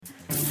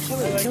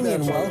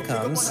Kilian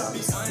welcomes.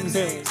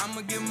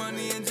 I'ma get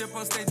money and jump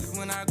on stages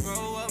when I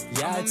grow up.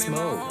 Yeah, it's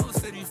Mo.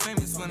 City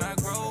famous when I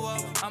grow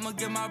up. I'ma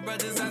get my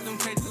brothers out them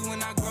cages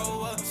when I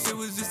grow up. Shit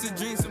was just a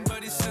dream,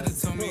 somebody should've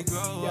told me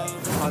grow up.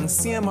 On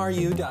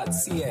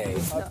cmru.ca.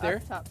 Up there.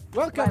 Top.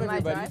 Welcome By my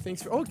everybody. drive.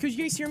 Thanks for. Oh, could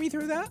you guys hear me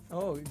through that?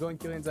 Oh, go on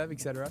Kilian's app,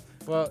 etc.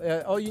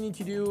 Well, all you need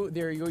to do,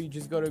 there you go. You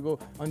just gotta go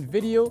on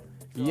video,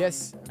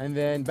 yes, and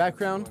then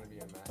background.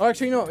 Oh,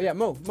 actually no. Yeah,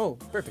 Mo.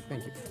 Perfect.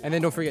 Thank you. And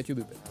then don't forget to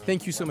loop it.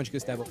 Thank you so much,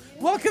 Gustavo.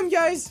 Welcome,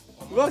 guys.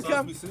 Welcome.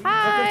 Welcome to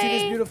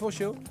this beautiful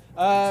show.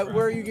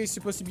 Where are you guys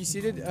supposed to be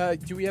seated?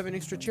 Do we have an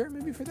extra chair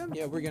maybe for them?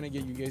 Yeah, we're gonna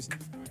get you guys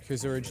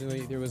because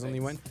originally there was only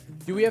one.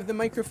 Do we have the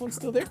microphone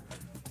still there?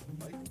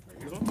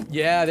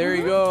 Yeah, there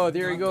you go.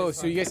 There you go.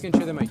 So you guys can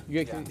share the mic.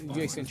 You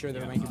guys can share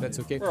the mic if that's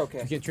okay. We're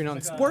okay. You can turn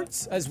on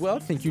sports as well.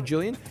 Thank you,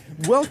 Jillian.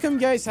 Welcome,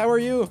 guys. How are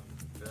you?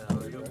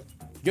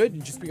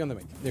 Good. Just speak on the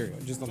mic. There you go.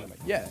 Just on the mic.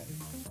 Yeah.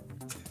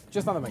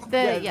 Just on the mic.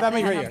 That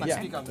mic right here. Yeah.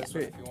 Speak on this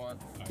one if you want.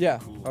 Yeah.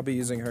 I'll be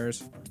using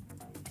hers.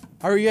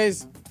 How are you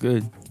guys?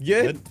 Good.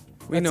 Good.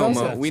 We That's know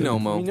awesome. Mo. We know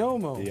Mo. We know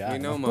Mo. Yeah, We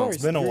know Of Mo. course.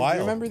 It's been a You while.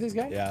 remember this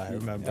guy? Yeah, I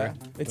remember. Yeah.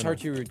 It's hard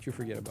to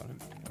forget about him.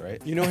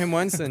 Right? You know him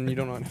once and you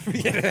don't want to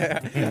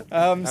forget.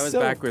 I was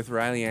back with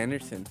Riley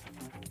Anderson.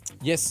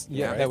 Yes,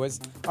 yeah, Right. that was.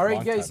 All right,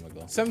 Long guys. time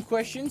ago. Some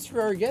questions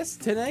for our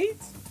guest tonight?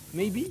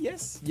 Maybe,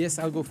 yes. Yes,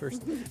 I'll go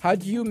first. How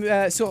do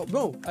you, so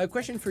Mo, a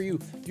question for you.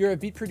 You're a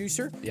beat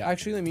producer. Yeah.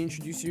 Actually, let me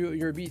introduce you.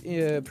 You're a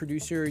beat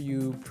producer.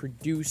 You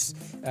produce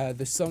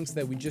the songs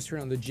that we just heard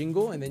on the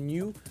jingle, and then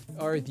you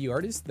are the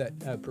artist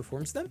that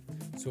performs them.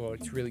 So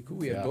it's really cool.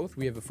 We have Yeah. both.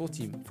 We have a full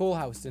team, full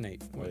house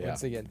tonight, yeah.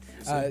 once again.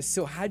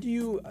 So how do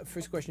you,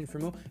 first question for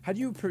Mo, how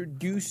do you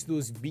produce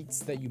those beats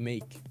that you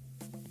make?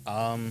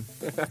 I'm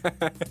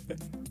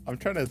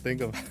trying to think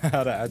of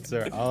how to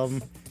answer. No,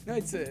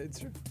 it's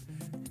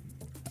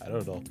I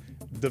don't know.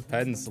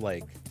 Depends.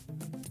 Like,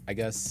 I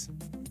guess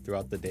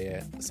throughout the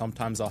day,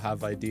 sometimes I'll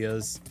have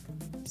ideas.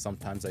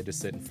 Sometimes I just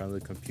sit in front of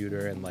the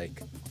computer and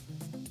like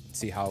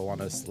see how I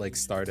want to like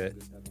start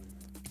it.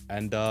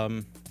 And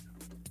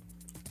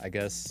I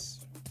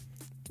guess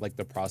like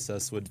the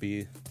process would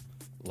be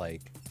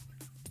like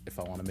if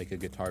I want to make a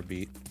guitar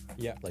beat,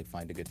 yeah. like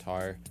find a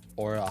guitar,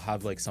 or I'll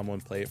have like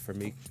someone play it for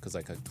me because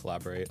I could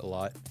collaborate a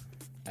lot.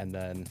 And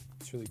then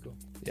It's really cool.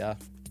 yeah,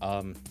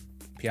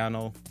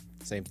 piano,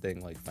 same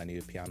thing. Like if I need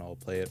a piano, I'll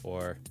play it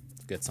or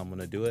get someone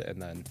to do it,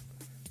 and then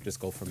just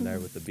go from there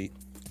with the beat.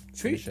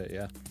 Sweet. Finish it,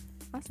 yeah.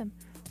 Awesome.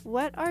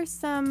 What are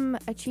some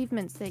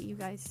achievements that you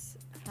guys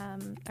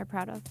are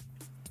proud of?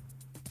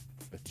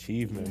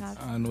 Achievements. You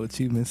have? I know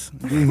achievements.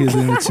 Being here is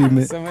an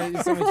achievement. Some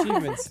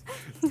achievements.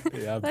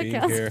 Yeah, That being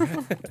counts. here.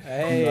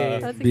 Hey.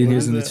 That's a Being good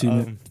here's one. an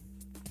achievement.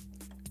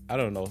 I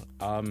don't know.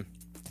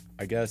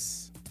 I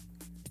guess,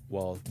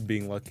 well,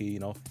 being lucky, you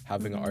know,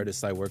 having an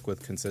artist I work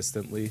with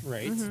consistently.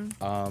 Right.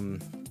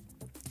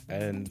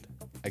 And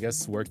I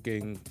guess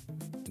working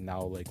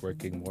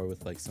more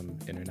with like some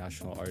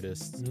international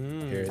artists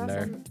here and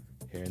there. Awesome.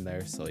 Here and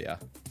there. So yeah.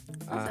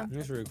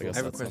 That's really cool. guess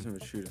I have a that's question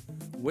for Shoota.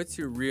 What's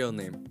your real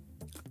name?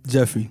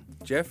 Jeffrey.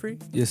 Jeffrey?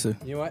 Yes, sir.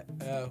 You know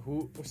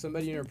what?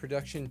 Somebody in our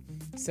production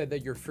said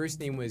that your first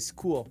name was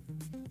Cool,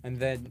 and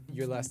then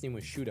your last name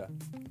was Shoota.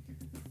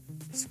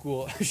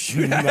 School.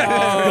 Shoota.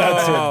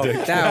 Oh,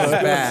 that was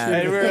bad.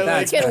 And we're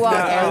like, You can walk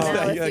out oh,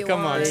 now if yeah, you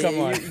come want.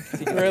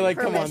 on. We're like,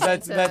 come on,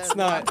 that's Permission to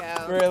not. walk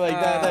out. We're like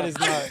that is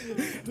not.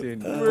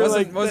 Dude, We're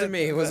like, Wasn't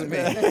me. It wasn't me.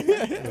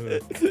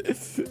 You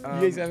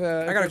guys have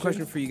I got a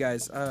question for you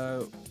guys.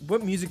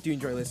 What music do you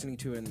enjoy listening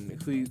to,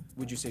 and who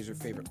would you say is your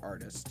favorite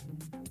artist?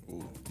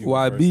 You go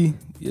YB.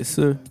 Yes,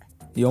 sir.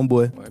 Young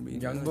boy.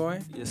 Young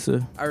boy. Yes,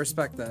 sir. I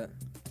respect that.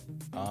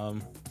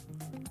 first?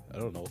 I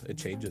don't know. It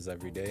changes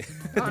every day.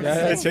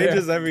 Honestly. It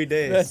changes every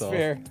day. That's so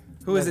fair.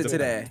 Who is it That's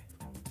today?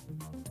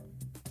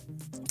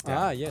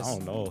 Ah, yes. I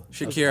don't know.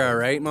 Shakira,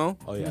 right, Mo?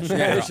 Oh yeah,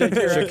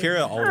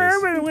 Shakira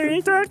always. When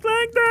you talk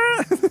like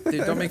that.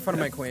 Dude, don't make fun of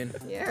my queen.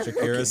 Yeah.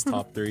 Shakira's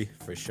top 3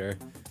 for sure.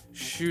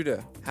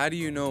 Shoota, how do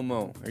you know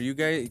Mo? Are you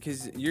guys?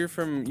 Because you're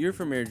from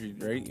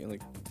Airdrie, right? You're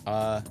like,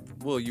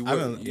 well, you I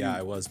were. mean, yeah,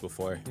 I was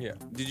before. Yeah.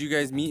 Did you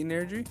guys meet in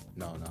Airdrie?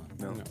 No.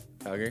 No.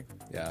 Calgary.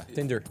 Yeah.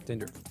 Tinder.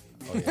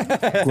 Oh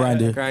yeah.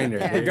 Grinder. Grinder.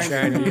 Yeah.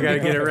 You gotta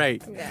get it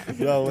right. Yeah.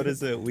 No, what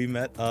is it? We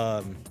met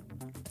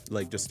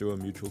like just through a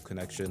mutual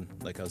connection.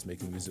 Like I was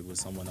making music with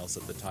someone else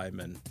at the time,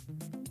 and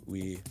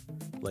he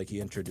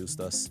introduced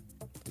us.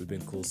 We've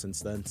been cool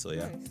since then. So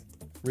yeah.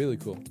 Really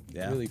cool.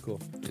 Yeah. Really cool.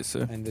 Yes,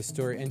 sir. And the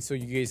story. And so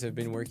you guys have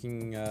been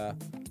working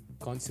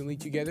constantly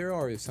together,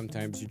 or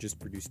sometimes you just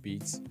produce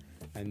beats,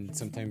 and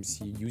sometimes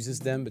he uses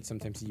them, but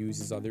sometimes he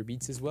uses other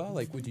beats as well.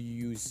 Like, what do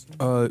you use?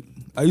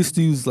 I used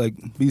to use like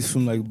beats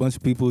from like a bunch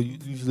of people.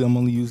 Usually, I'm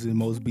only using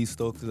most beats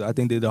though, because I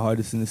think they're the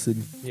hardest in the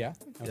city. Yeah.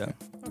 Okay.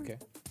 Yeah. Okay.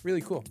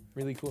 Really cool.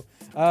 Really cool.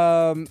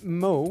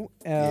 Mo,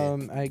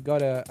 I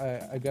got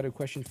a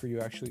question for you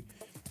actually.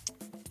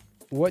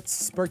 What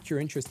sparked your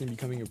interest in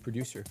becoming a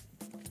producer?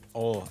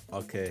 Oh,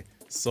 okay.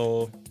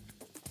 So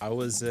I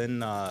was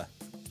in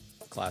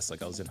class.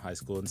 Like I was in high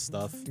school and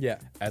stuff. Yeah.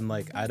 And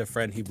like I had a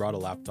friend, he brought a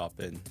laptop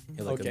in. He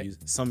had like Okay.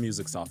 some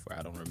music software.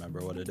 I don't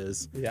remember what it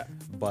is. Yeah.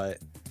 But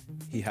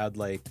he had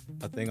like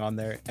a thing on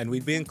there, and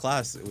we'd be in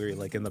class. We were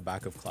like in the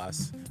back of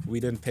class. We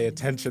didn't pay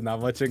attention that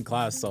much in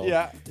class, so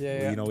Yeah.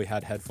 you know, we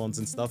had headphones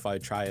and stuff.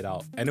 I'd try it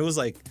out, and it was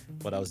like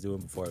what I was doing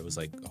before. It was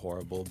like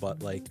horrible,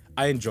 but like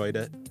I enjoyed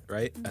it,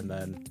 right? And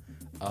then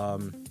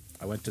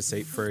I went to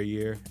SAIT for a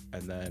year,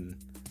 and then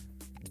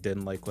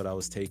didn't like what I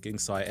was taking,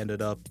 so I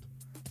ended up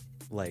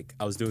like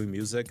I was doing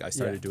music. I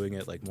started doing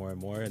it like more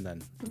and more, and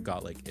then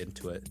got like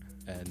into it,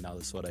 and now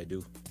this is what I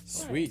do.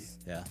 Sweet.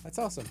 Yeah, That's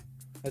awesome.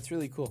 That's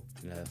really cool.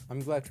 yeah, I'm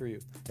glad for you.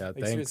 yeah. Like,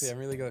 Thanks. seriously, I'm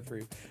really glad for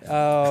you.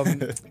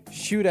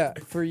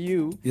 Shoota, for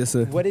you, Yes,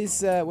 sir. what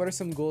are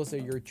some goals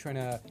that you're trying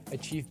to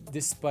achieve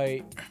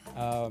despite,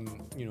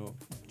 you know,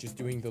 just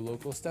doing the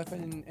local stuff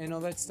and all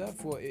that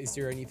stuff? Well, is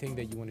there anything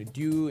that you want to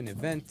do, an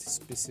event,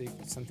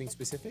 something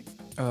specific?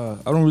 I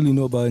don't really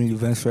know about any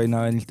events right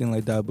now, anything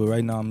like that. But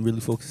right now, I'm really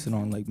focusing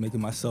on like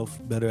making myself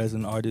better as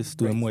an artist,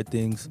 doing Right. more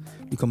things,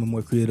 becoming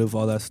more creative,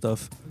 all that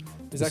stuff.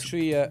 There's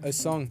actually a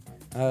song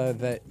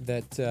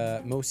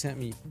that Mo sent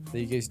me that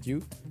you guys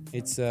do.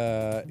 It's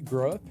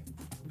Grow Up.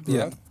 Grow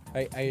Yeah. Up.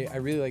 I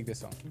really like this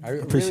song. I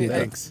Appreciate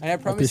really, that. And I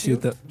promise you,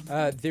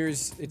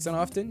 Appreciate it's not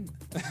often,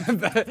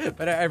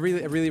 but I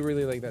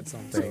really like that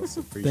song. So Thanks.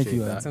 Appreciate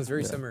you, it that. sounds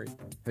very Yeah. summery.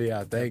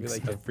 Yeah, thanks.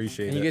 like it.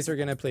 Appreciate And it. you guys are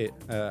gonna play it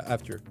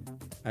after,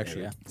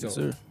 actually. Yeah. So Yes,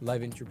 sir.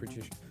 live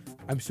interpretation.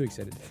 I'm so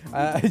excited.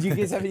 Do you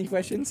guys have any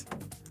questions?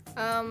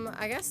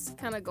 I guess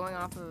kind of going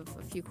off of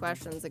a few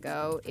questions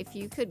ago, if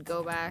you could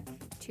go back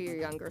to your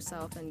younger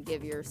self and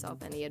give yourself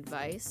any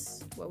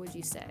advice, what would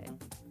you say?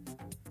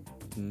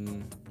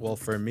 Well,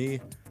 for me,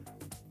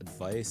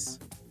 advice,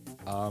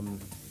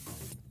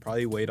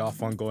 probably wait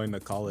off on going to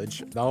college.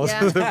 That was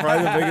Yeah.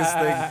 probably the biggest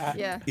thing.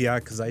 Yeah. Yeah,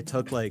 because I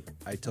took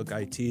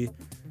IT,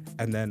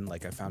 and then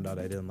like I found out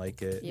I didn't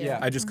like it. Yeah.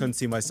 I just couldn't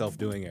see myself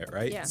doing it,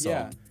 right? Yeah. So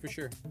Yeah, for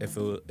sure.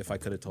 if I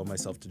could have told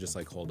myself to just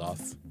like hold off,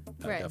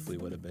 that Right. definitely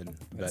would have been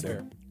That's better.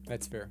 fair.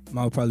 That's fair.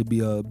 Mine would probably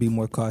be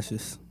more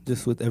cautious,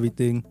 just with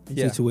everything,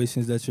 Yeah.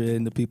 situations that you're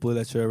in, the people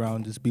that you're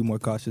around. Just be more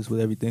cautious with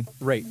everything.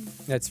 Right.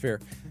 That's fair.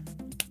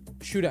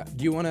 Shoota,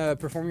 do you want to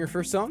perform your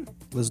first song?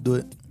 Let's do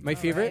it. My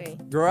favorite,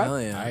 Alrighty. Grow Up.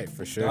 Hell yeah. All right,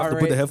 for sure. All To right.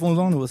 put the headphones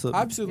on or what's up?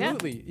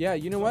 Absolutely. Yeah.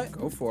 You know what?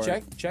 Go for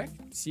check, it. Check.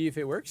 See if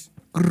it works.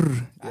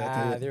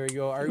 Yeah, There we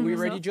go. Are we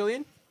ready,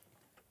 Julian?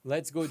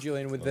 Let's go,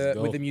 Julian, with Let's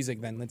with go. the music.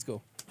 Then let's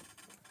go.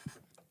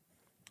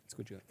 Let's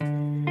go,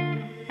 Julian.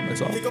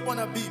 That's all. Pick up on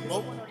that beat,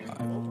 Mo.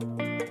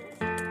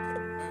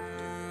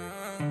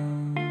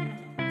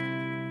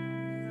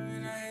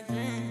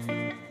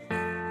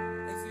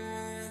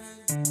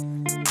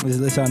 Just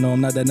let y'all know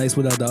I'm not that nice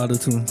without the auto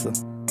tune.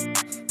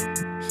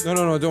 So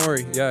No. Don't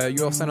worry. Yeah,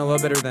 you all sound a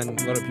lot better than a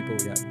lot of people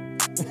we have.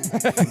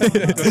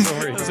 don't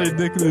worry. that's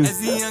ridiculous.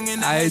 As a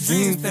youngin', I had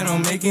dreams that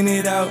I'm making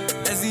it out.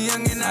 As a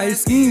youngin', I had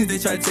schemes, they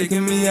tried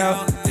taking me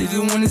out. They just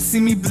wanna see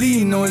me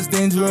bleed, know it's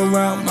danger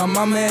around. My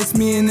mama asked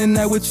me in the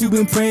night what you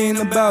been praying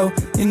about.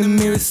 In the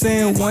mirror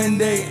saying one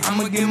day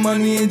I'ma get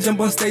money and jump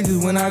on stages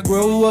when I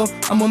grow up.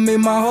 I'ma make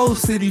my whole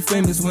city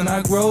famous when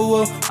I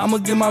grow up. I'ma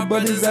get my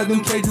brothers out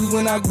them cages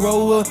when I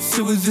grow up.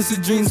 Shit was just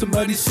a dream,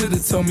 somebody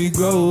should've told me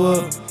grow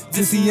up.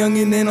 Just a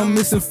youngin' and I'm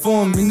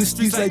misinformed. In the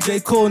streets like J.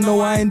 Cole,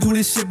 no, I ain't do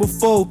this shit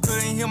before.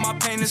 Couldn't hear my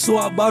pain, so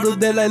I bottled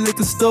that like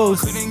liquor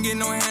stores. Couldn't get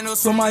no handle,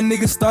 so my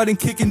niggas started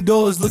kicking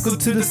doors. Look up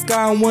to the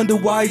sky and wonder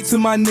why he took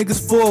my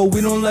niggas for.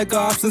 We don't like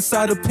our ops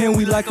inside the pen,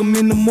 we like them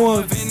in the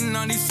morgue.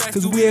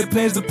 Cause we had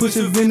plans to push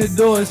up in the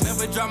doors.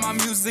 Never drop my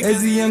music.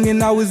 As a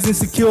youngin', I was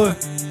insecure.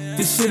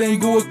 This shit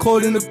ain't go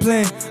according to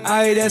plan.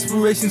 I had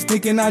aspirations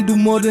thinking I do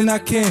more than I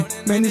can.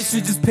 Man, this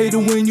shit just pay to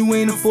win, you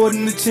ain't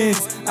affording the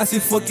chance. I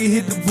said fuck it,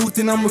 hit the booth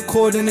and I'm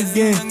recording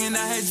again.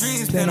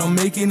 Plan on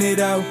making it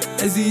out.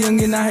 As a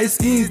youngin', I had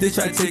schemes, they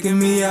tried taking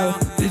me out.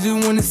 They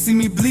just wanna see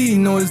me bleed,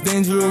 know it's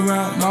danger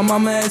around. My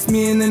mama asked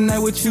me in the night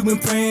what you been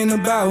praying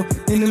about.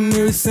 In the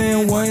mirror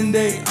saying one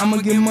day I'ma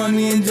get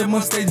money and jump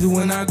on stages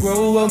when I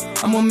grow up.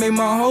 I'ma make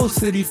my whole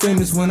city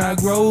famous when I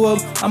grow up.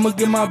 I'ma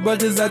get my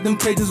brothers out them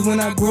cages when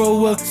I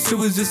grow up. Shit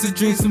was just a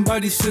dream,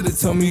 somebody should've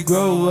told me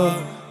grow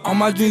up. All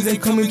my dreams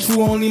ain't coming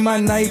true, only my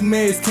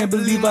nightmares. Can't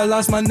believe I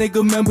lost my nigga,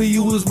 remember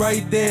you was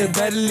right there.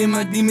 Battling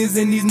my demons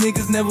and these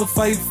niggas never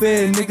fight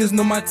fair. Niggas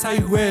know my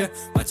type rare.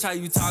 Watch how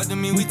you talk to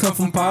me, we come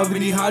from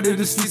poverty. Hard to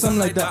the streets, I'm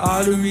like the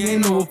artery.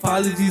 Ain't no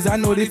apologies, I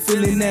know they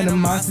feeling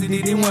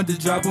animosity. They want to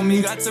drop on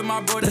me. Got to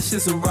my bro, that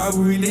shit's a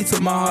robbery. They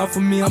took my heart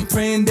from me. I'm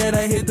praying that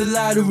I hit the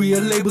lottery. A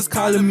label's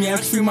calling me. I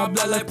treat my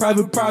blood like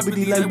private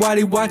property. Like why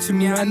they watching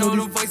me? I know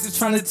the voices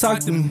trying to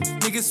talk to me.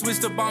 Niggas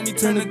switched up on me,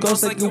 turned the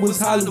ghost like it was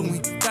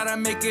Halloween. Gotta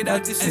make it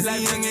out this shit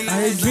like youngin'. I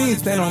had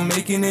dreams, plan on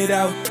making it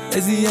out.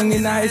 As a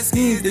youngin', I had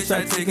schemes, they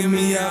tried taking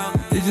me out.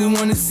 They just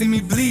wanna see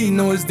me bleed,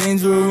 know it's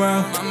danger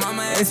around. My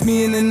mama asked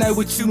me in the night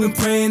what you been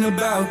praying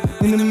about.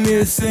 In the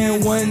mirror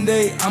saying one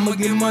day I'ma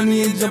get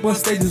money and jump on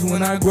stages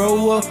when I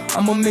grow up.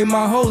 I'ma make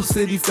my whole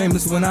city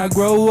famous when I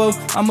grow up.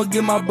 I'ma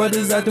get my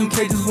brothers out them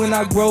cages when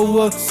I grow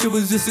up. Shit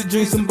was just a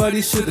dream,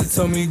 somebody should've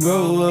told me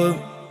grow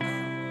up.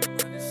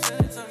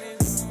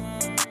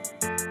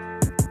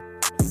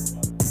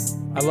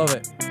 love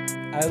it.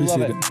 I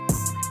love Appreciate it.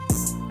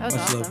 That was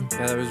Much love. awesome.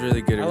 Yeah, that was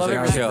really good. It I was love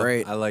like it. chill.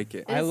 Great. I like it.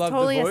 It I is love the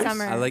totally voice. a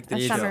summer. I like the a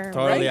chill. summer.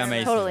 Totally right?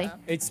 amazing. Totally.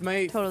 It's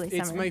my Totally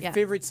it's summer, my yeah.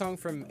 favorite song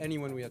from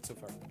anyone we had so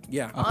far.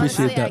 Yeah. I appreciate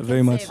Honestly, I that can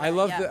very much. say I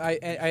love yeah. the I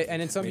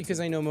and it's not because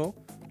I know Mo.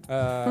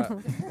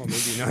 Well,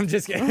 maybe no. I'm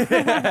just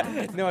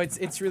kidding. No,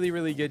 it's really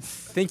really good.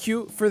 Thank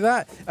you for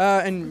that,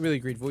 and really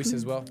great voice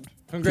as well.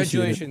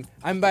 Congratulations!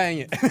 I'm buying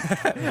it.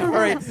 All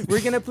right, we're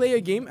gonna play a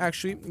game.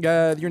 Actually,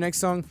 your next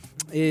song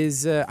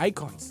is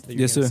Icons that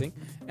you're Yes, gonna sir. sing,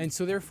 and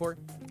so therefore,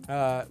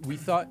 we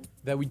thought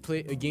that we'd play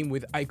a game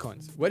with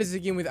icons. What is a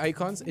game with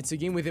icons? It's a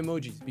game with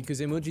emojis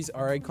because emojis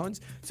are icons.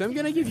 So I'm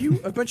gonna give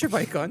you a bunch of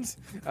icons.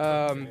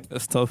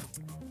 That's tough.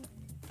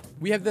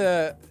 We have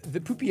the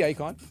poopy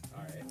icon,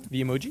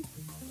 the emoji.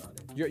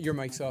 Your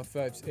mic's off.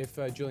 If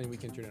Julian, we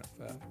can turn it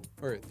off.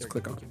 Or there,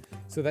 click on. thank you.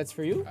 So that's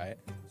for you. Alright.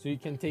 So you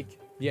can take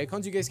the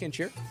icons. You guys can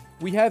share.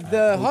 We have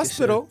the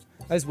hospital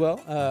as well.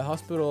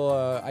 Hospital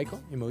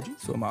icon emoji.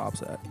 So my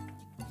ops at.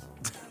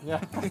 Yeah.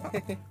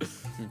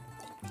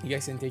 You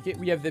guys can take it.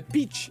 We have the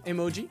peach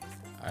emoji.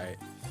 Alright.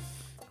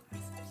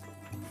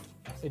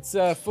 It's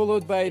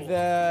followed by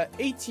the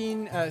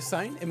 18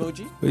 sign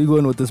emoji. Where you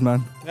going with this,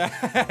 man?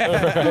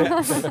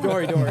 Don't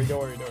worry.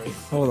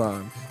 Hold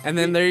on. And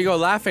then there you go,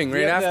 laughing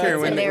right Yeah, after the-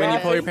 when the you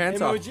pull your laughing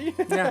pants off.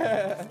 emoji.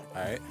 Yeah.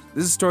 Alright.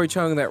 This is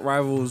storytelling that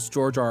rivals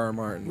George R.R.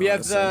 Martin. We have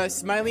honestly. the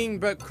smiling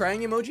but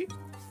crying emoji.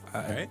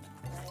 Alright.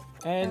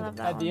 And love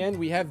that at the one. end,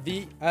 we have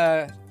the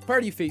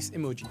party face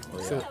emoji.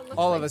 So That looks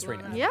all like of us right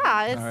Luna. now.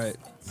 Yeah, it's All right.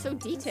 So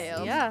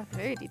detailed. yeah,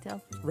 very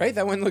detailed. Right?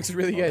 That one looks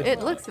really good. It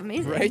looks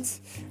amazing. Right?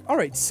 All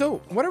right. So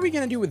what are we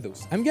going to do with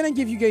those? I'm going to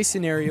give you guys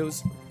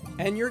scenarios,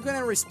 and you're going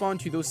to respond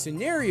to those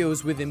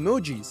scenarios with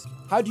emojis.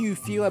 How do you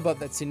feel about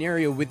that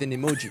scenario with an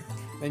emoji?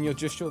 Then you'll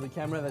just show the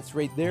camera that's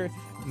right there.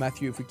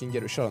 Matthew, if we can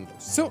get a shot on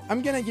those. So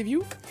I'm going to give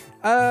you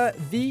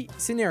the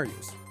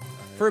scenarios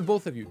for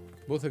both of you.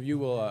 Both of you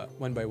will,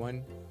 one by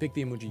one, pick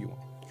the emoji you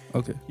want.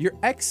 Okay. Your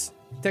ex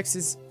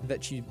texts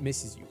that she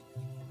misses you.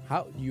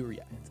 How do you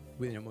react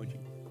with an emoji?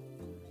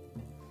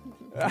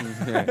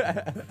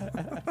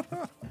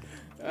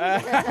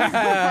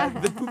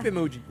 The poop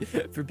emoji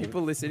for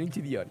people listening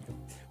to the audio.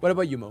 What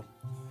about you, Mo?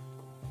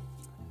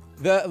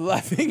 The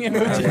laughing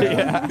emoji.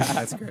 Yeah.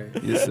 That's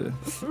great. Yes,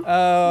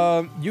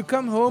 sir. You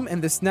come home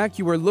and the snack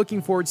you were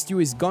looking forward to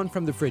is gone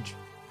from the fridge.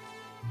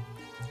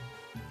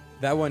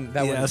 That one.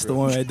 That Yeah, one. that's is the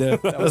real. one right there.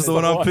 That's the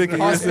one I'm picking.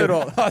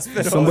 Hospital.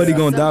 Somebody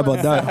gonna die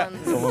about that.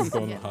 Someone's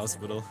going to Yes. the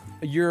hospital.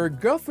 Your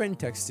girlfriend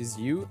texts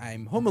you,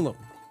 "I'm home alone."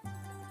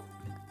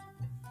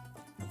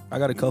 I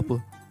got a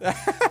couple.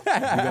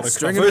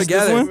 String them First this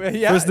together. one?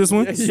 Yeah. First this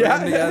one? Yeah. String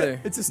 'em together.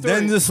 It's a story.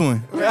 Then this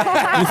one. You feel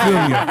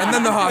me? And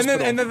then the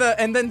hospital. and then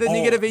the Oh,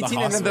 negative the 18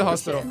 and then the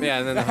hospital. Yeah,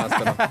 and then the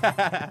hospital.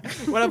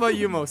 What about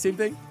you, Mo? Same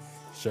thing?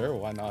 Sure,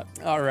 why not?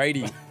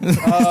 Alrighty.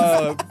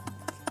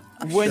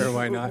 When, Sure,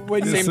 why not?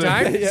 When Same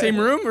time? Yeah. Same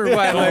room or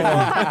what?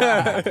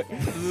 Like,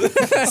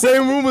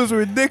 Same room is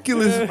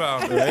ridiculous,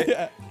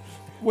 right?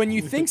 When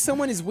you think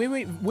someone is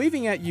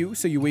waving at you,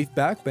 so you wave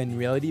back, but in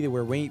reality they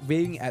were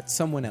waving at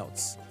someone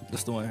else.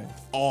 That's the one.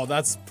 Oh,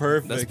 that's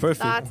perfect. That's perfect.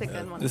 That's a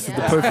good one. This is Yeah.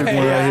 the perfect one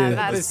right Yeah, here.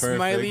 That's the perfect.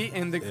 smiley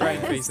and the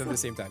crying face at the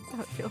same time.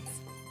 how it feels.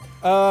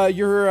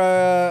 You're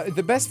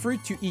the best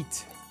fruit to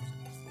eat.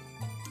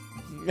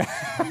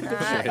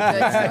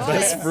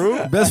 Best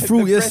fruit? Best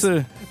fruit, yes, best-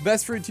 sir.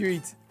 Best fruit to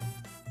eat.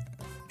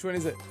 Which one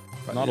is it?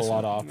 Not a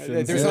lot of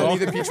options. There's Yeah.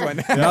 only the peach one.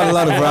 Not a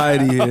lot of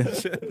variety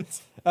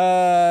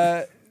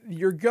here.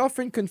 Your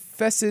girlfriend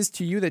confesses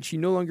to you that she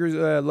no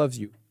longer loves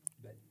you.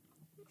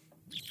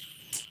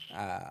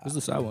 What's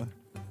the side one?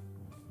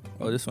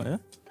 Oh, this one, yeah?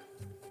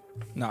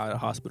 Nah, the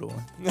hospital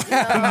one.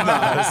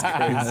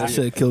 That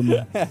should have killed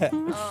me. For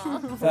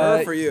her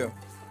or for you?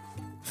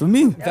 For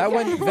me, That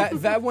one,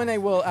 that one, I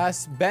will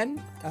ask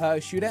Ben,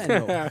 Shoota,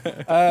 and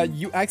no.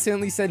 You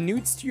accidentally sent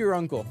nudes to your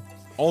uncle.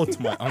 Oh,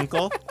 to my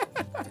uncle?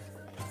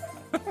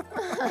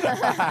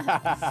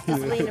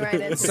 Just lean right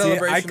into it.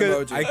 Celebration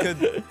I emoji.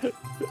 could.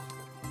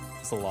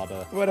 It's a lot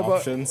of What about-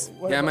 options.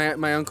 What yeah, about-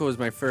 my uncle was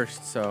my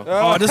first, so.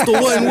 oh, this the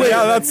one. Wait,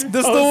 yeah, that's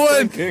the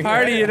one.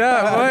 Party it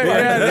up. What?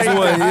 Yeah, This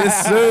one,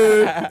 yes,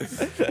 sir.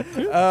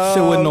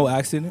 Shit with no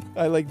accident.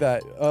 I like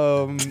that.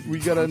 We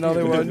got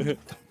another one.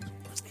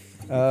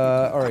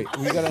 All right,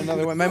 we got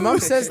another one. My mom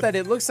says that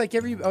it looks like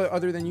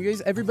other than you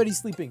guys, everybody's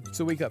sleeping.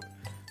 So wake up.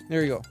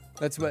 There you go.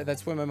 That's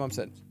what my mom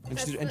said,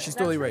 and she's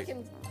totally right.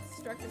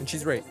 And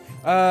she's right.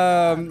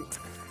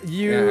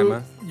 Yeah,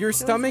 Emma. Your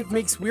stomach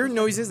makes weird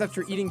noises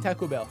after eating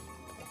Taco Bell.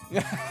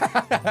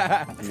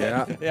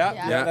 Yeah.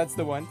 Yeah, that's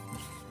the one.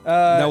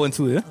 That one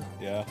too, yeah?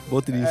 Yeah.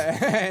 Both of these.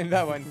 And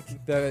that one,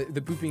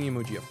 the pooping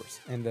emoji, of course,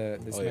 and the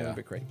smiling yeah.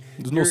 but crying.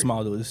 There's no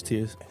smile though, it's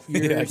tears.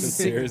 Your Yeah, just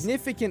tears.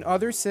 significant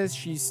other says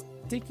she's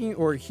taking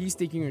or he's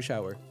taking a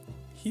shower.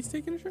 He's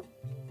taking a shower?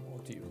 Well,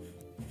 to you.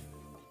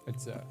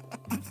 It's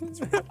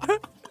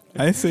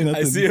I ain't say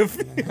nothing. I see if.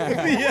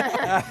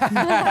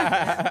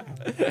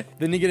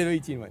 the negative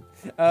 18 one.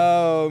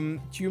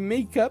 To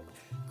make up,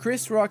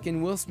 Chris Rock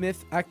and Will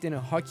Smith act in a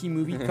hockey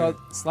movie called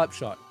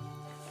Slapshot.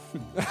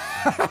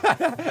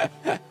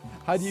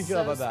 How do you feel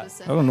So about that?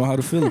 specific. I don't know how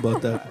to feel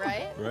about that.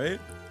 Right? Right?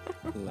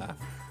 Laugh.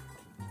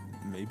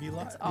 Maybe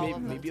laugh. All of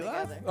them Maybe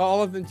laugh. together.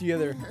 All of them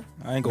together.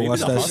 I ain't gonna Maybe watch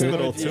the that shit.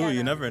 hospital too. Yeah,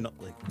 You no. never know.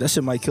 Like, That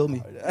shit might kill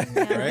me.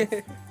 right?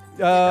 Did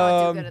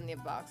not do good Um, in the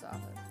box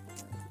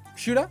office.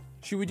 Shoota,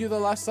 should we do the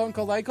last song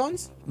called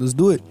Icons? Let's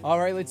do it. All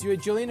right, let's do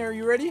it. Jillian, are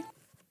you ready?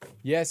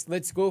 Yes,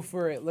 let's go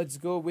for it. Let's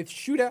go with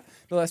Shoota,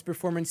 the last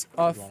performance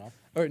of.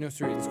 Or no,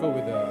 sorry, let's go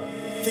with.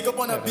 Kick up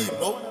on a beat,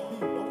 bro.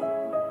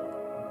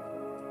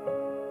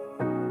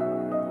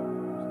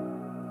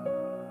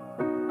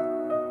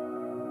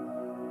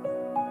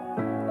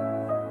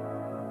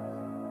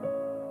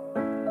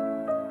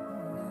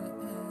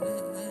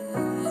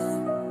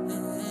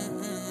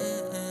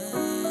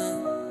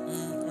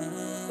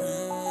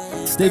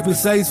 Stay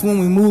precise when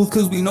we move,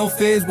 cause we know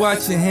feds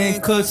watching.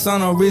 Handcuffs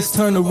on our wrist,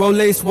 turn to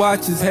Rolex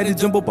watches. Had to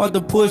jump up out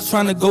the push,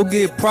 trying to go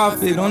get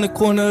profit. On the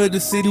corner of the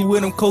city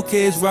with them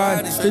cokeheads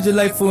riding. Trade your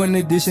life for an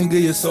addition,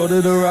 get your soul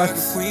to the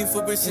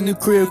Rockets. In the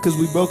crib, cause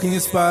we broke in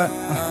your spot.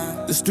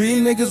 The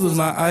street niggas was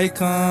my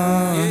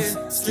icons.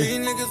 Street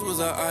niggas was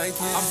our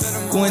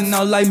icon. Going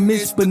out like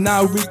Mitch, but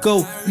now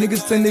Rico.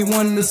 Niggas think they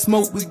wanted to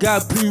smoke, we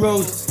got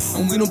pre-rolls.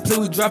 And we don't play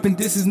with dropping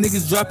disses,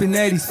 niggas dropping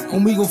addies.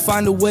 And we gon'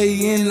 find a way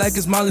in like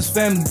it's Molly's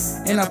family.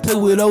 And I play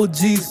with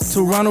OGs,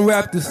 Toronto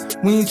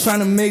Raptors. We ain't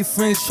tryna make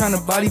friends,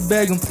 tryna body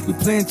bag them. We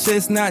playing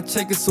chess, not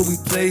checkers, so we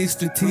play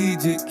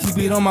strategic. Keep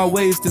it on my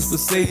waist, this for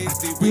safety.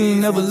 We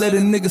ain't never let a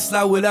nigga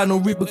slide without no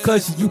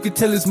repercussions. You can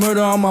tell it's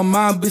murder on my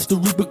mind, bitch, the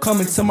reaper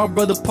coming. Tell my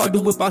brother park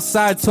the whip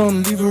outside, told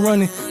him leave it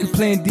running. We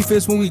playing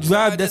defense when we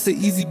drive, that's an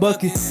easy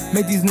bucket.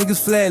 Make these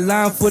niggas flat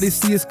line before they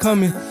see us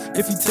coming.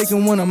 If you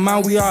taking one of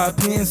mine, we are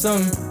paying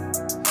something.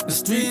 The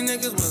street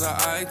niggas was our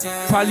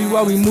icon. probably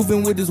while we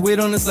moving with this weight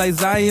on us like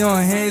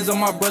Zion. Hands on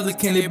my brother,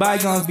 can they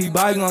bygones be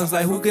bygones?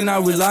 Like who can I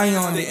rely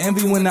on? They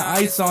envy when the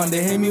ice on.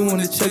 They hate me when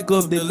the check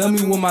up. They love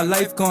me when my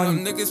life gone.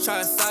 Niggas try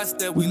to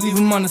sidestep. We leave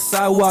them on the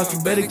sidewalk.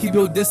 You better keep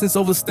your distance,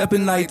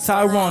 overstepping like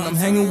Tyron. I'm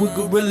hanging with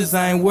gorillas,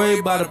 I ain't worried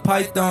about a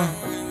python.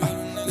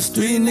 The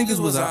street niggas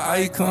was our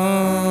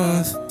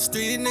icons.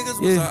 Street niggas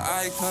was Yeah. our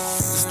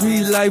icons.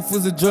 Street life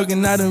was a drug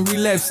and I done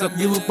relapsed. Up,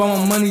 give up all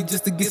my money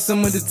just to get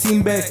some of the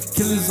team back.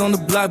 Killers on the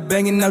block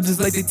banging out just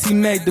like they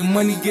T-Mac. The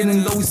money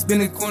getting low, we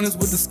spinning corners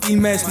with the ski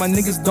mask. My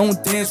niggas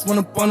don't dance, run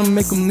up on them,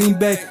 make them lean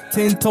back.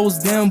 10 toes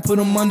down, put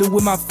them under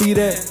where my feet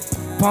at.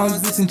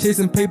 Palms itching,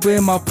 chasing paper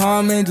in my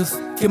palm angels.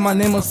 Get my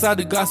name outside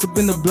the gossip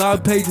in the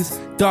blog pages.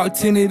 Dark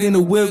tinted in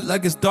the whip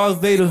like it's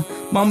Darth Vader.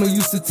 Mama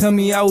used to tell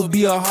me I would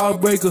be a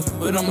heartbreaker,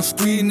 but I'm a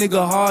street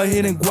nigga, hard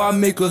hitting guap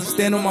maker.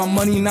 Stand on my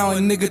money now, a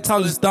nigga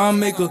tall as star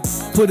maker.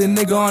 Put a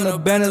nigga on a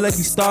banner like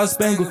he Star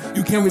Spangled.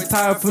 You can't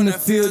retire from the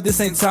field, this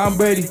ain't Tom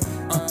Brady.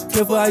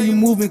 Careful how you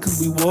moving,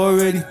 cause we war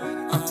ready.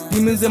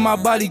 Demons in my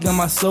body got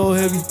my soul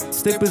heavy.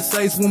 Stay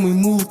precise when we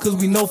move, cause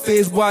we know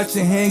feds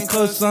watching.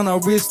 Handcuffs on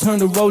our wrist, turn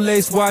to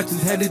Rolex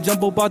watches. Had to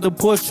jump up out the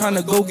porch,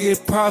 tryna go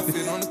get profit.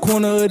 On the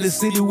corner of the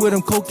city with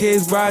them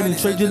cokeheads riding.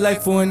 Trade your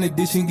life for an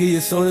addition, get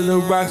your soul to the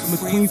rocks.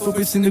 McQueen for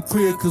bitch in the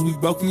crib, cause we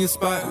broke in your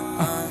spot.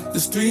 The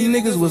street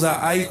niggas was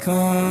our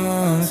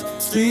icons.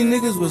 Street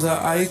niggas was our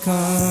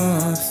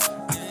icons.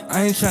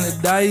 I ain't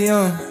tryna die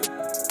young.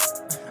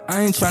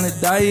 I ain't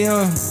tryna die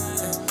young.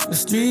 The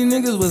street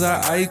niggas was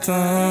our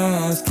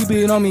icons. Keep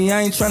it on me,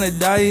 I ain't tryna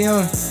die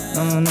young.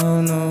 No,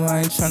 no, no, I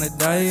ain't tryna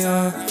die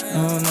young.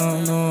 No,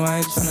 no, no, I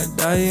ain't tryna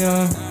die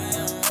young.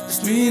 The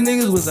street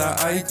niggas was our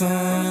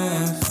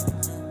icons.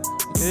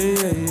 Yeah,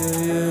 yeah,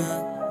 yeah,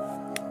 yeah.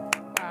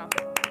 Wow.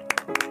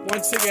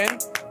 Once again,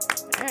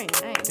 Very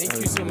nice. thank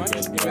you so much.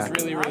 It was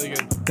really, really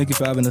good. Thank you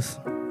for having us.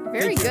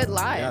 Very good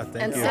live. Yeah, thank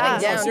and you. sitting Yeah,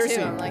 down seriously,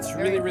 too. I'm like it's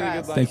very really, really good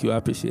impressed. live. Thank you, I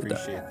appreciate that.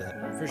 Appreciate that.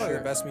 For Probably sure.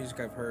 the best music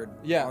I've heard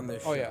Yeah. on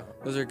this Oh show. yeah.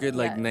 Those are good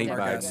like Yeah, night yeah.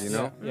 vibes, you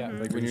know? Yeah.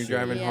 Like when you're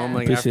driving Yeah. home,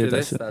 like Appreciate after that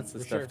this, shit. that's the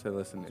For stuff sure. to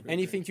listen to.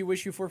 Anything you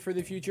wish you for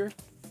the future?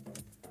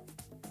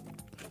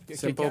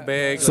 Simple Okay,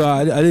 bag. So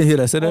I didn't hear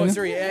that. Say that Oh, again?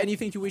 sorry.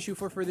 Anything to wish you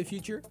for the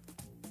future?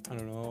 I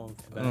don't know.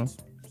 Events,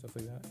 stuff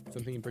like that.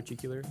 Something in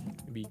particular?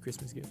 Maybe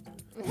Christmas gift.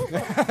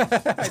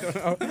 I don't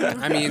know.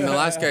 I mean, the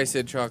last guy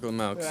said chocolate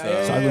milk,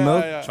 so. Chocolate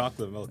milk? Yeah.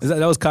 Chocolate milk. Is that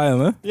was Kyle,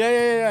 man?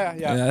 Yeah.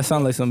 Yeah, that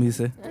sounded like something he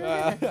said.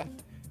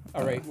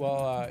 All right.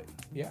 Well,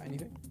 yeah.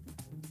 Anything?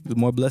 With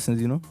more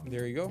blessings, you know?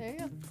 There you go. There you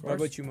go. What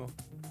about you, Mo?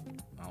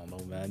 I don't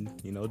know, man.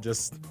 You know,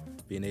 just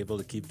being able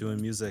to keep doing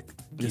music,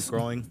 keep Yes.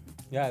 growing.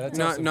 Yeah, that's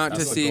Not awesome. not to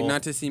That's the see goal.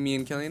 not to see me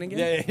and Kilian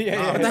again.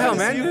 Yeah. What the hell,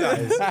 man? You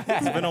guys.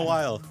 It's been a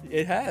while.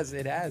 It has.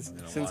 Been a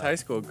Since while. high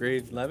school,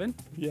 grade 11.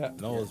 Yeah.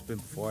 No, it's been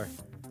before.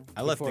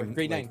 I left Before. in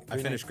Grade like, nine. I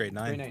Grade finished nine. grade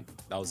 9. Grade 9.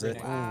 That was Grade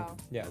it. nine. Wow.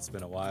 Yeah. It's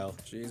been a while.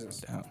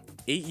 Jesus.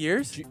 8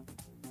 years.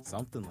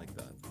 Something like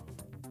that.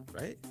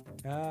 Right?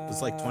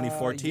 It's like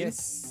 2014?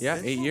 Yes. Yeah,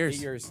 8 years.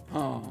 8 years.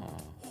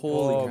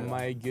 Holy Oh crap.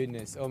 my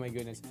goodness. Oh my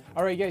goodness.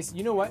 All right, guys.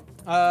 You know what?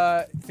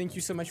 Thank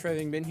you so much for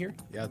having been here.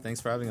 Yeah,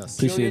 thanks for having us.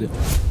 Appreciate Kilian,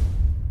 it.